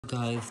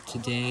Guys,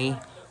 today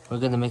we're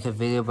gonna make a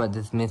video about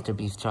this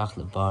MrBeast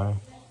chocolate bar,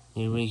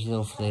 the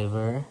original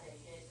flavor.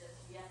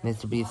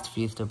 MrBeast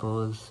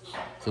Feastables.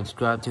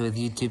 Subscribe to his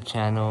YouTube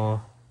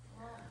channel.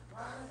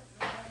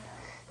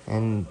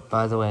 And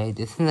by the way,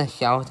 this is a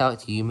shout out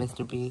to you,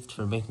 MrBeast,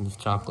 for making this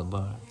chocolate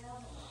bar.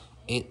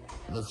 It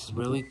looks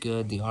really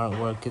good. The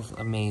artwork is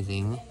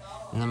amazing,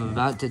 and I'm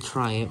about to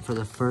try it for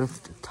the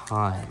first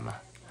time.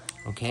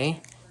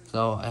 Okay,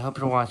 so I hope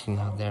you're watching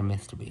out there,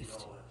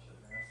 MrBeast.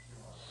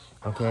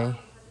 Okay.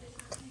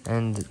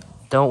 And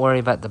don't worry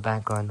about the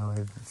background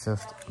noise, it's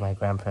just my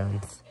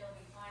grandparents.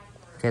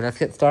 Okay, let's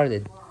get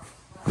started.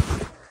 Oh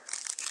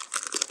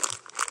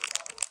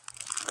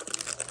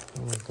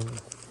my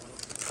goodness.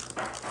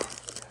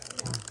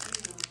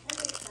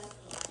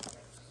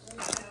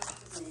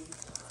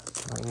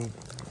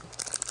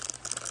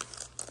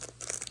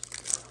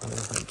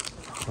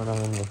 Hold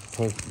on, this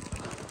takes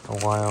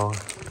a while.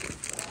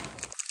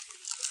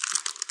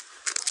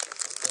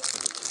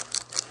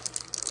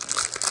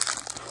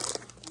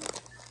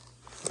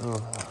 Oh.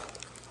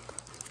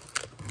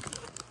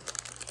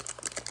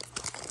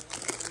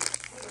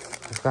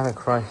 It's kind of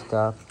crushed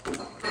up. I'm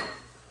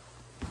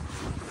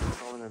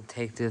gonna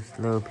take this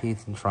little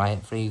piece and try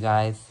it for you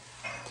guys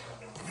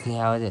to see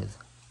how it is.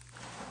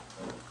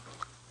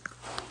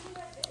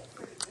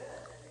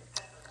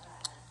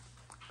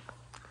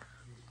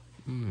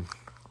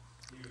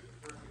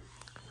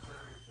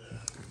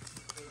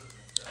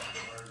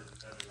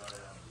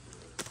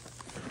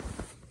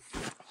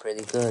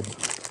 Pretty good.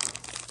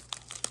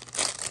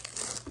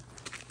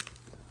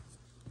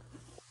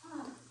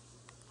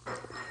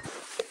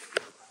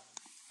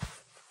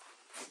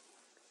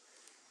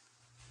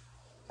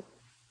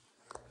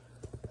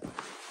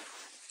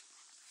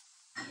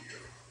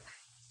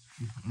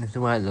 This is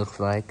what it looks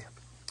like.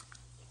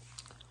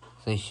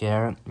 So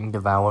share and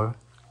devour.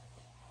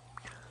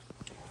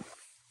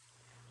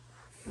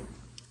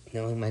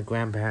 Knowing my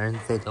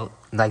grandparents, they don't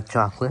like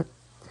chocolate.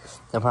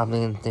 They're probably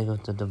gonna think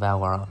of the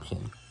devour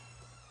option.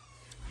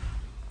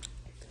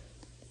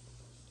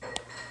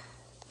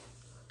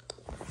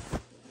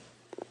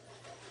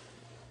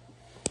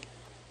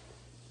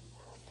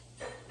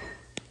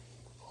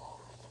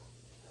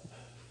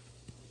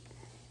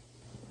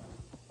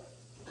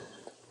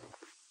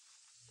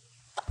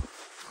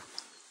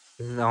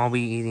 This is all I'll be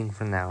eating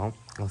for now.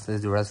 I'll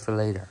save the rest for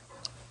later.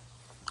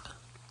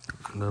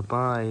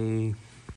 Goodbye.